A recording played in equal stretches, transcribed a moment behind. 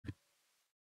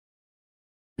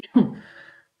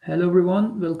Hello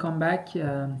everyone, welcome back.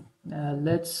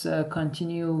 Let's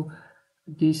continue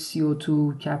this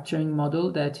CO2 capturing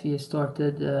model that we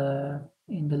started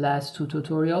in the last two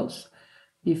tutorials.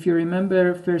 If you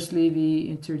remember, firstly we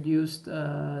introduced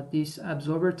this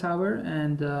absorber tower,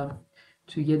 and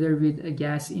together with a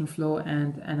gas inflow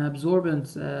and an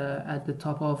absorbent at the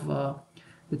top of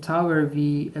the tower,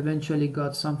 we eventually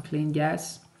got some clean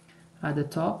gas at the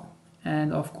top,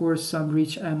 and of course some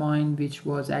rich amine which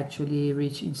was actually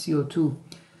rich in CO2.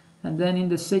 And then in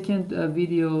the second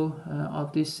video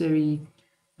of this series,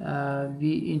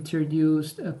 we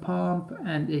introduced a pump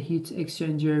and a heat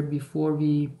exchanger before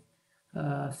we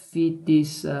feed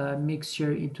this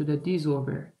mixture into the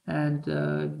desorber. And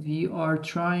we are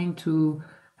trying to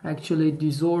actually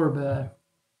desorb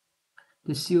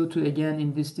the CO2 again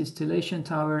in this distillation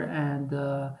tower, and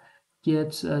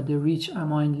get the rich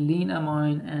amine, lean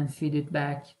amine, and feed it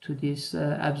back to this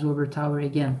absorber tower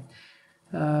again.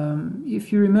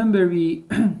 If you remember, we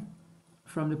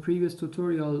from the previous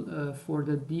tutorial, for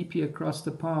the DP across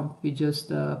the pump, we just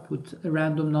put a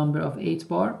random number of 8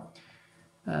 bar,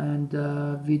 and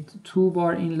with 2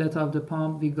 bar inlet of the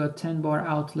pump we got 10 bar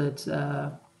outlet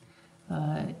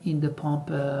in the pump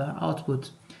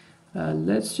output.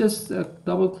 Let's just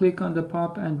double click on the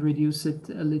pump and reduce it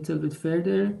a little bit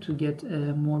further to get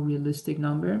a more realistic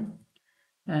number.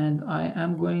 And I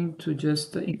am going to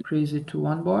just increase it to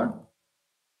 1 bar.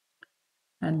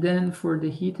 And then for the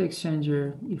heat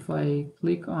exchanger, if I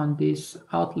click on this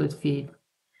outlet feed,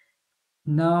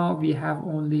 now we have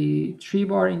only 3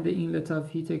 bar in the inlet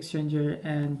of heat exchanger,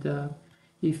 and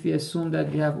if we assume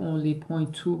that we have only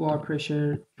 0.2 bar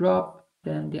pressure drop,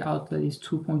 then the outlet is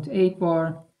 2.8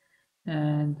 bar.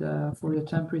 And for the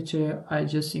temperature, I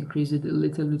just increase it a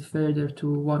little bit further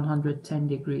to 110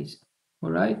 degrees.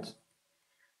 All right,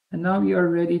 and now we are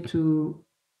ready to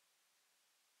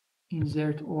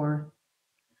insert our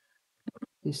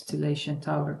distillation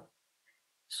tower.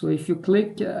 So if you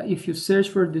click, if you search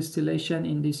for distillation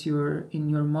in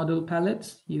your model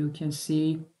palette, you can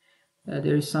see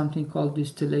there is something called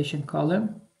distillation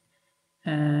column,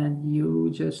 and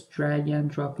you just drag and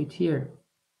drop it here.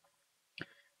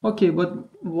 Okay,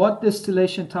 but what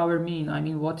distillation tower mean? I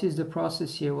mean, what is the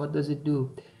process here? What does it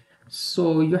do?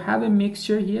 So you have a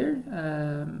mixture here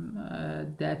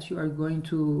that you are going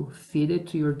to feed it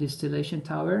to your distillation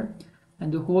tower.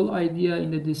 And the whole idea in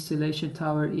the distillation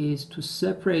tower is to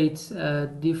separate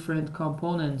different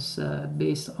components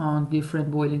based on different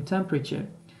boiling temperature.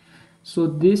 So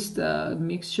this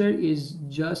mixture is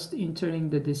just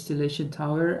entering the distillation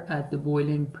tower at the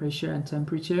boiling pressure and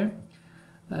temperature.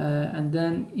 And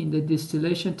then in the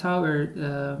distillation tower,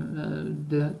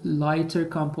 the lighter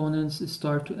components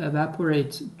start to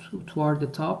evaporate toward the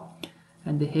top,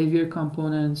 and the heavier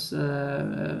components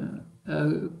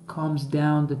comes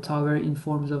down the tower in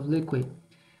forms of liquid.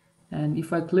 And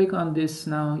if I click on this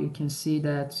now, you can see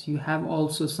that you have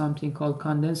also something called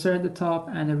condenser at the top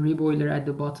and a reboiler at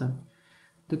the bottom.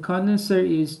 The condenser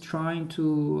is trying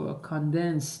to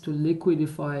condense, to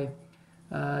liquidify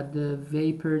the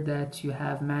vapor that you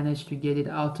have managed to get it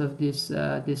out of this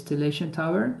distillation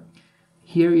tower.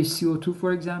 Here is CO2,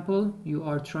 for example. You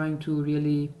are trying to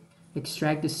really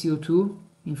extract the CO2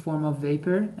 in form of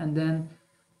vapor, and then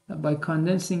by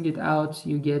condensing it out,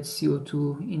 you get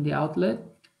CO2 in the outlet.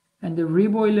 And the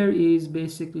reboiler is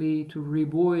basically to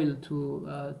reboil,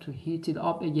 to heat it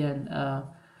up again,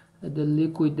 the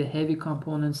liquid, the heavy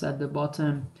components at the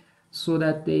bottom, so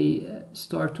that they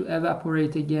start to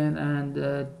evaporate again,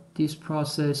 and this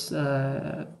process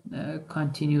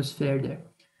continues further.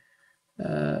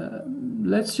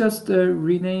 Let's just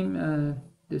rename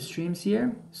the streams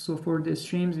here. So for the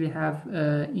streams, we have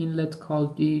inlet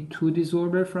called the 2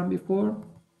 desorber from before.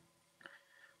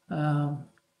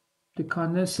 The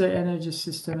condenser energy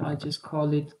system, I just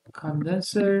call it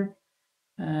condenser,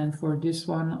 and for this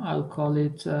one I'll call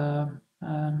it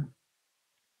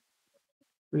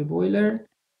reboiler.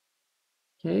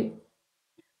 Okay,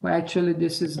 well, actually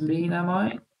this is lean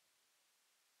amine,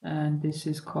 and this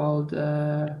is called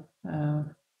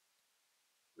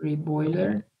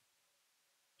reboiler.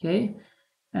 Okay,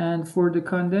 and for the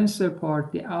condenser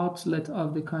part, the outlet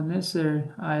of the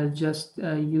condenser, I'll just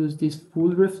use this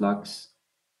full reflux,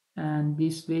 and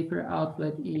this vapor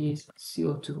outlet is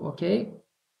CO2. Okay,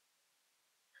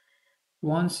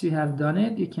 once you have done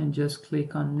it, you can just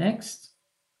click on next.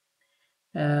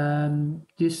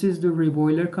 This is the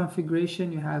reboiler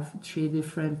configuration. You have 3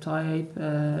 different type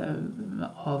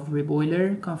of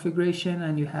reboiler configuration,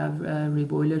 and you have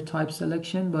reboiler type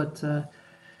selection, but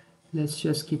let's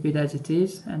just keep it as it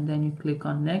is, and then you click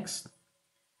on next.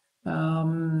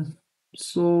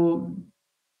 So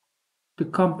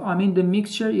the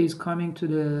mixture is coming to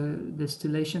the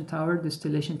distillation tower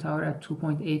at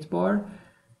 2.8 bar,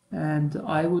 and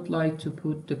I would like to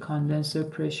put the condenser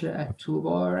pressure at 2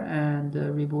 bar and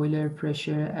the reboiler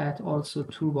pressure at also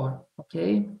 2 bar.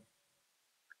 Okay,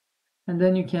 and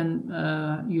then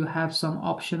you have some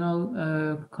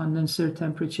optional condenser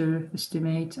temperature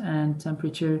estimate and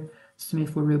temperature estimate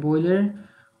for reboiler.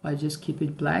 I just keep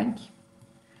it blank,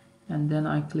 and then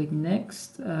I click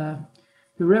next.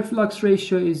 The reflux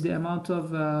ratio is the amount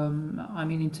of,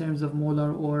 in terms of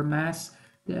molar or mass,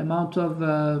 the amount of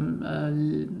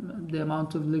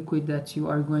liquid that you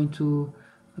are going to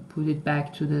put it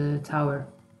back to the tower.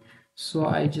 So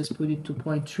I just put it to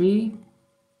 0.3,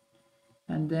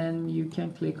 and then you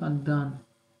can click on done.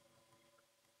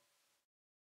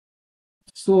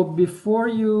 So before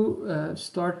you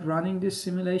start running this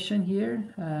simulation here,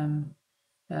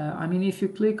 if you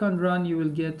click on run, you will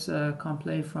get a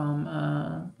complaint from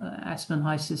Aspen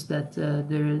HYSYS that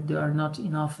there are not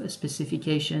enough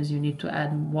specifications. You need to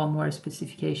add one more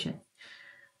specification.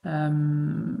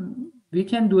 We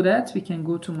can do that. We can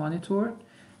go to monitor.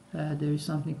 There is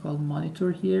something called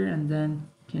monitor here, and then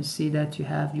you can see that you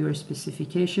have your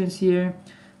specifications here.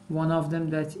 One of them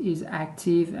that is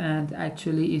active and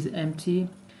actually is empty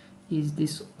is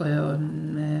this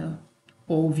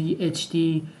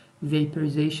OVHD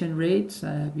vaporization rate,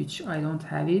 which I don't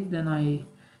have it. Then I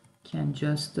can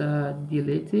just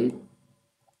delete it,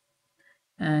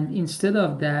 and instead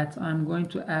of that I'm going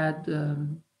to add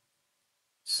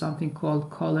something called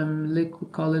column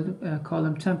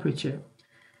temperature.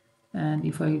 And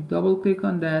if I double click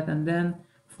on that, and then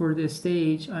for the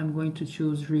stage I'm going to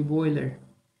choose reboiler.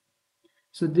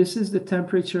 So this is the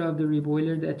temperature of the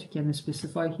reboiler that you can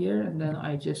specify here, and then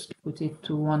I just put it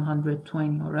to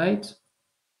 120. All right,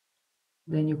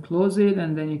 then you close it,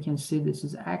 and then you can see this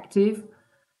is active,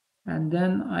 and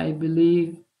then I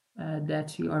believe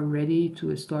that we are ready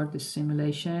to start the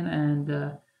simulation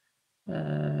and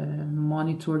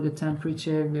monitor the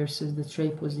temperature versus the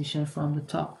tray position from the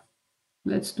top.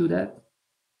 Let's do that.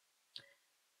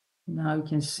 Now you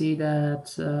can see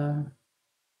that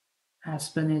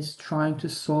Aspen is trying to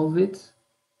solve it.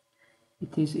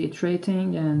 It is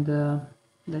iterating, and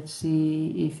let's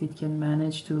see if it can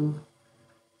manage to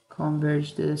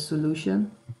converge the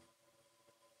solution.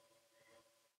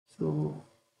 So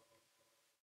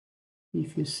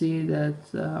if you see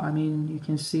that, you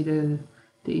can see the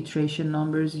iteration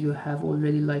numbers. You have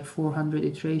already like 400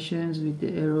 iterations with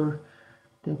the error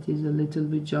that is a little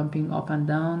bit jumping up and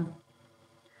down,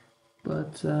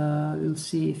 but we'll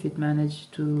see if it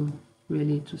managed to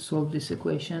really solve this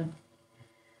equation.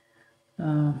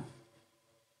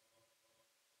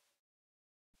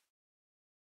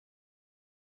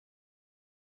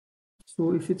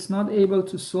 So if it's not able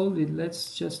to solve it,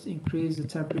 let's just increase the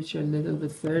temperature a little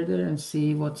bit further and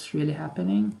see what's really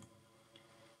happening.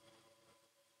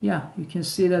 Yeah, you can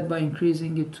see that by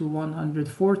increasing it to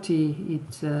 140,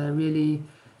 it really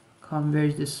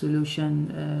converges the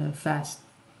solution fast.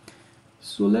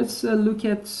 So let's look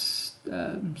at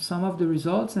some of the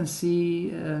results and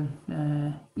see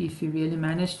if we really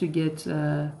managed to get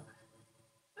a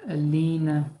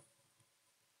lean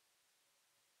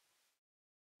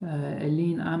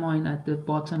amine at the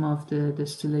bottom of the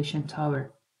distillation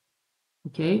tower.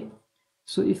 Okay,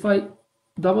 so if I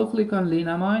double click on lean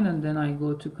amine and then I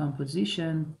go to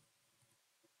composition,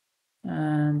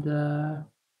 and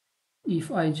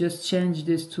if I just change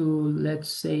this to, let's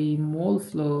say, mole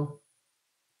flow,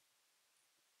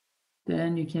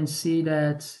 then you can see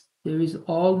that there is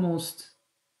almost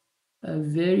a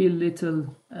very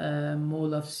little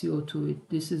mole of CO2.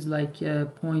 This is like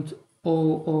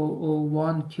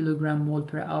 0.0001 kilogram mole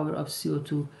per hour of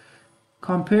CO2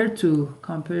 compared to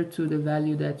the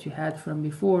value that you had from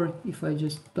before. If I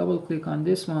just double click on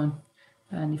this one,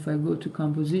 and if I go to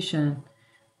composition,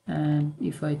 and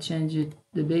if I change it,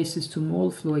 the basis to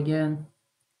mole flow again,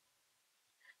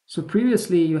 so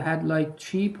previously you had like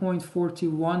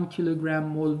 3.41 kilogram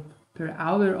mole per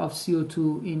hour of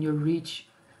CO2 in your rich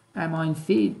amine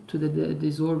feed to the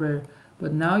desorber,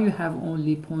 but now you have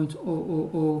only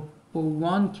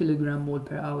 0.0001 kilogram mole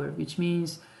per hour, which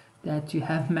means that you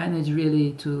have managed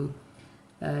really to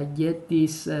get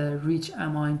this rich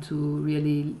amine to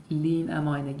really lean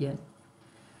amine again.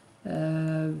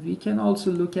 We can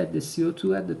also look at the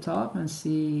CO2 at the top and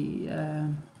see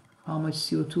how much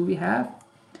CO2 we have.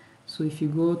 So if you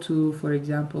go to, for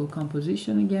example,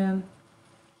 composition again,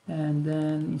 and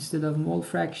then instead of mole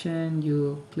fraction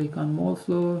you click on mole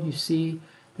flow, you see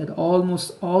that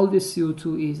almost all the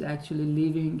CO2 is actually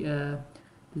leaving the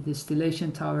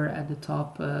distillation tower at the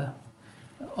top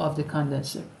of the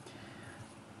condenser.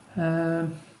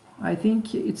 I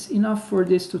think it's enough for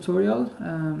this tutorial.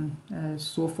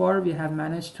 So far we have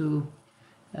managed to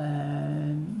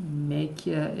make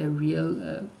a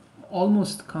real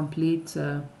almost complete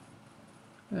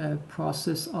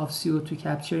process of CO2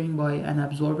 capturing by an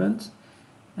absorbent,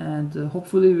 and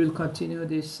hopefully we'll continue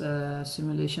this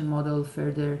simulation model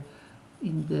further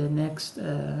in the next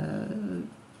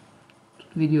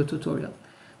video tutorial.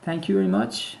 Thank you very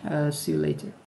much. See you later.